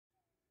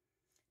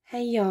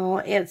Hey y'all,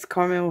 it's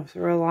Carmen with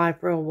Real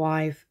Life, Real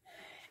Wife,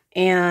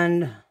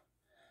 and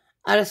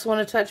I just want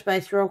to touch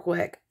base real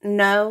quick.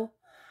 No,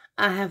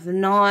 I have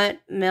not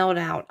mailed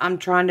out. I'm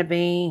trying to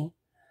be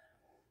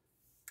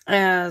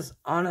as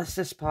honest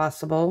as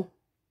possible.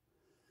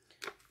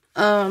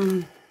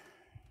 I'm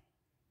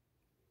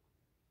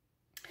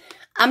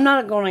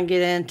not going to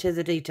get into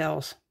the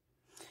details,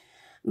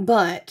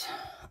 but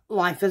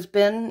life has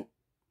been,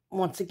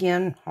 once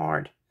again,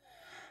 hard.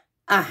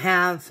 I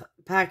have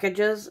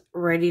packages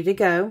ready to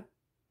go.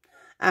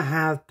 I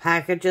have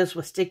packages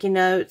with sticky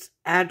notes,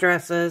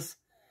 addresses,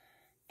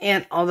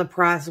 and all the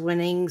prize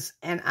winnings,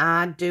 and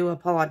I do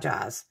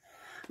apologize.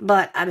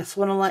 But I just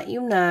want to let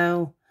you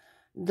know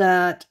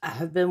that I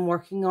have been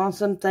working on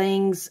some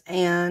things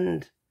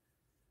and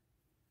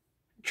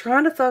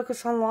trying to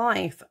focus on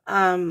life.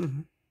 I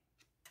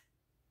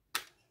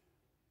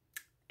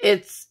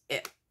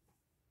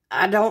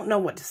don't know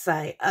what to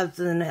say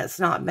other than it's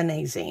not been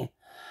easy.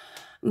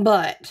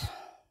 But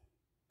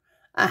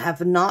I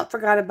have not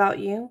forgot about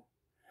you.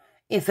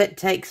 If it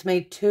takes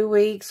me 2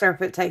 weeks or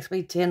if it takes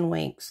me 10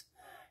 weeks,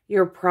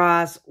 your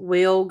prize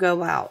will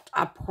go out.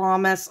 I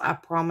promise, I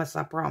promise,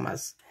 I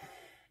promise.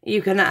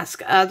 You can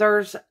ask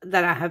others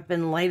that I have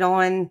been late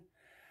on.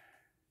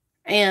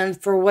 And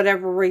for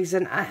whatever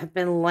reason, I have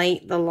been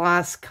late the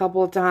last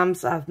couple of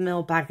times I've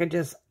mailed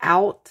packages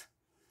out.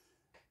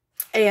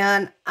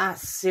 And I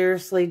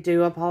seriously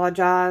do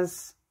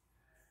apologize.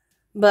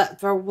 But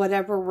for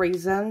whatever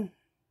reason,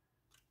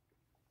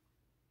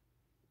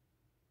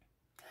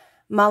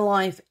 my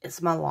life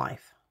is my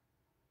life.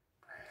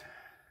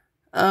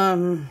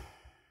 I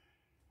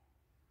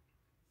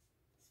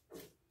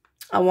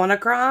want to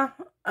cry.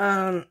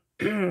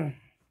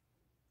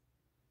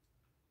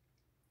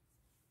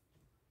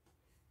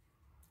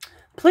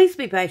 Please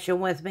be patient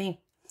with me.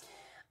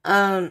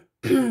 I'm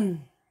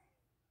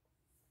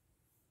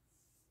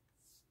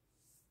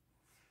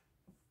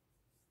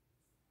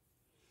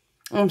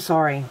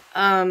sorry.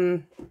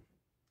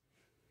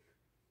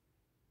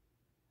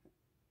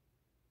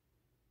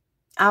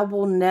 I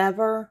will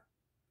never,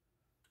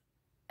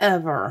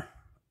 ever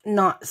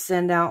not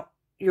send out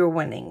your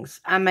winnings.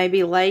 I may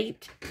be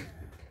late,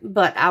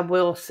 but I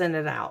will send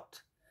it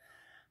out.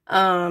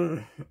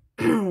 Dadgummit.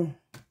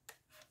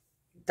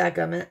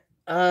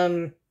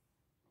 I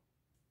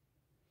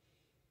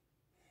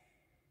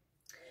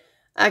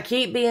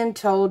keep being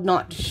told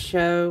not to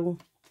show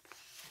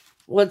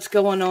what's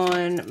going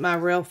on, my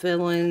real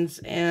feelings,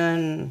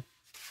 and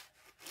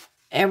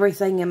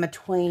everything in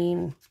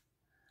between.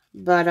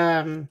 But,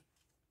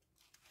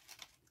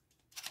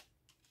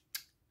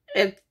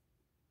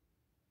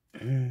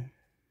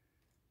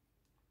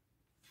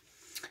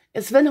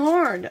 it's been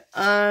hard.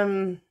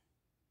 I'm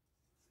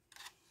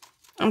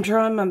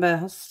trying my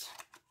best.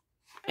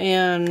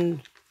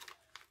 And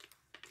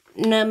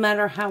no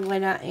matter how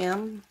late I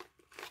am,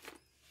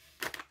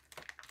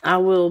 I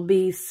will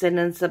be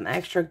sending some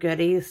extra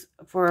goodies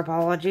for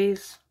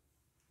apologies.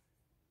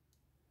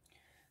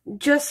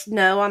 Just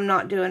know I'm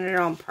not doing it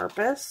on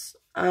purpose.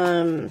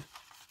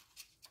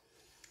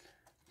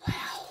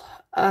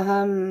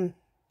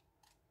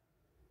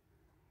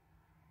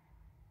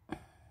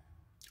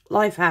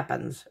 Life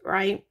happens,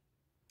 right?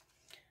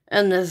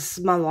 And this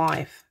is my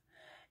life.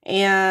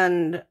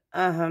 And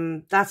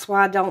that's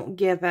why I don't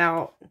give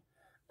out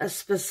a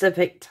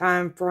specific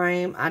time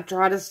frame. I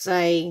try to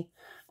say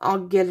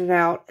I'll get it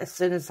out as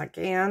soon as I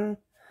can.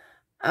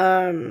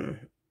 I'm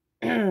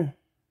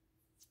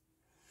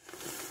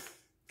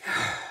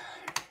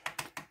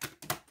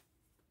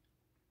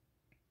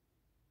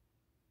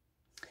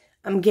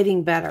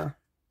getting better.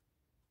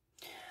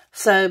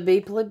 So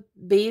be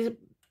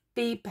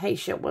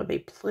patient with me.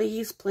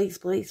 Please, please,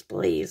 please,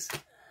 please.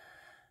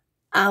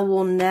 I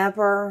will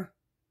never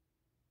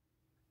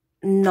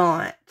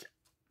not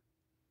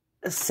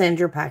send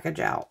your package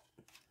out.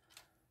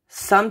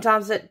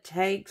 Sometimes it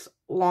takes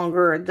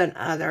longer than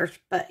others,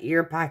 but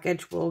your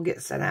package will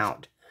get sent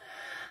out.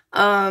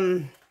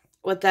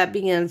 With that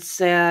being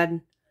said,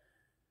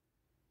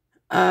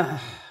 I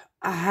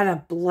had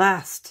a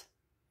blessed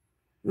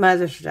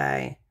Mother's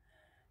Day,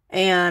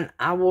 and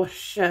I will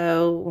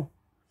show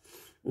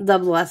the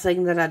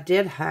blessing that I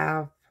did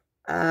have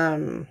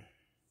as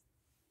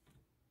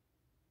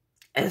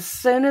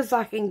soon as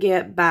I can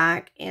get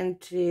back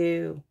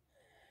into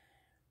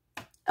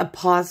a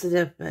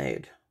positive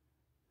mood.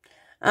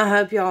 I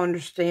hope y'all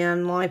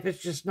understand life is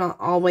just not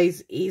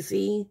always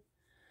easy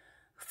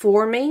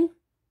for me.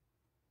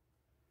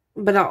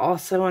 But I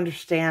also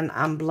understand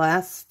I'm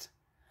blessed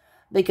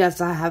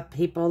because I have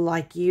people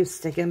like you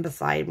sticking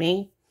beside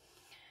me.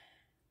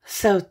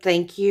 So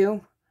thank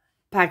you.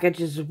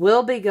 Packages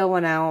will be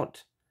going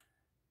out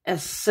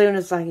as soon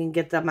as I can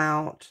get them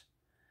out.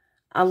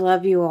 I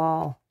love you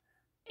all.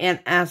 And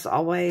as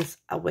always,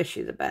 I wish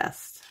you the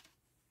best.